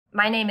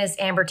My name is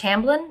Amber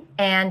Tamblyn,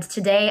 and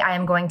today I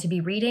am going to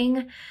be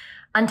reading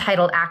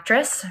Untitled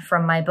Actress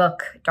from my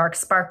book, Dark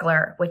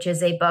Sparkler, which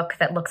is a book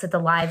that looks at the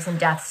lives and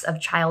deaths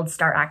of child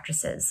star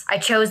actresses. I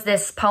chose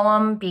this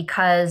poem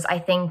because I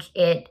think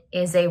it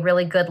is a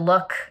really good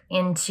look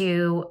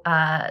into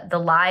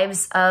the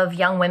lives of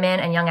young women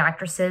and young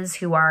actresses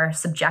who are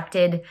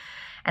subjected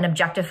and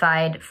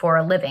objectified for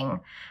a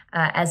living,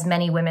 as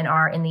many women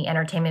are in the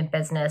entertainment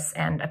business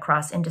and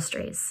across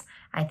industries.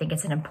 I think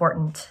it's an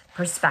important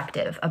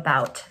perspective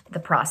about the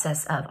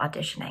process of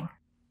auditioning.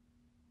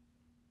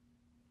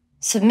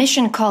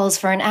 Submission calls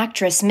for an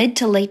actress mid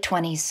to late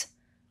 20s.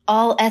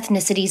 All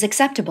ethnicities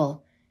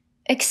acceptable.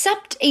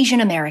 Except Asian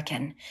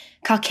American.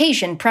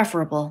 Caucasian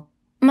preferable.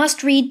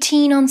 Must read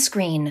teen on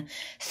screen.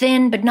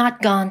 Thin but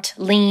not gaunt,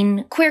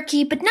 lean,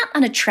 quirky but not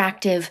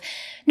unattractive.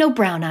 No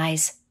brown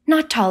eyes.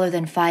 Not taller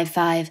than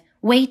 5'5".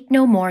 Weight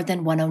no more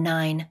than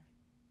 109.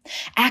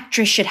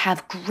 Actress should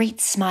have great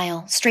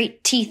smile,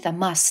 straight teeth a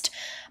must.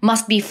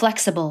 Must be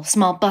flexible,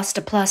 small bust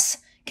a plus.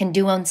 Can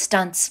do own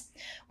stunts.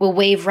 Will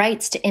waive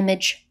rights to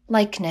image,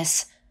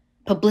 likeness,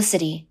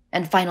 publicity,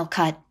 and final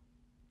cut.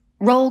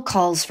 Roll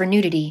calls for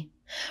nudity.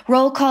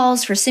 Roll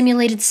calls for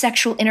simulated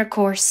sexual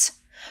intercourse.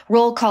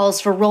 Roll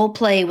calls for role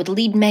play with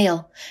lead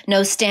male.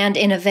 No stand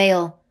in a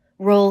veil.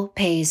 Role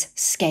pays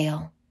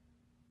scale.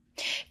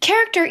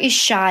 Character is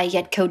shy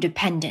yet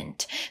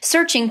codependent,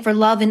 searching for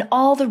love in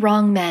all the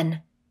wrong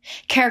men.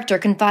 Character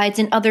confides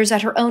in others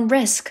at her own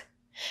risk.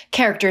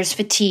 Character is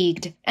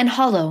fatigued and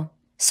hollow,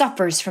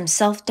 suffers from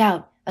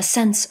self-doubt, a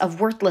sense of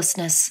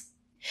worthlessness.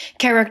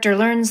 Character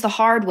learns the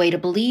hard way to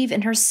believe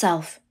in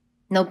herself.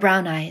 No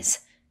brown eyes.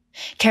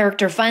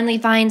 Character finally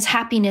finds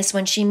happiness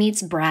when she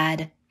meets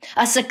Brad,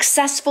 a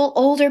successful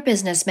older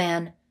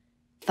businessman,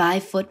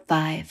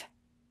 5'5".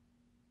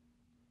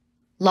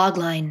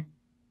 Logline.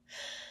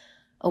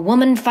 A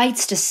woman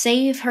fights to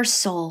save her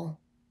soul.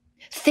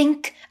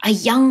 Think a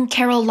young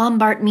Carol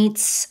Lombard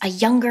meets a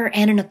younger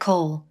Anna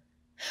Nicole.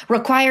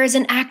 Requires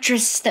an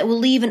actress that will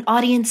leave an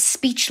audience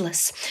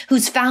speechless,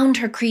 who's found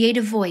her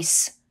creative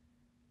voice.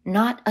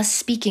 Not a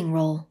speaking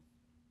role.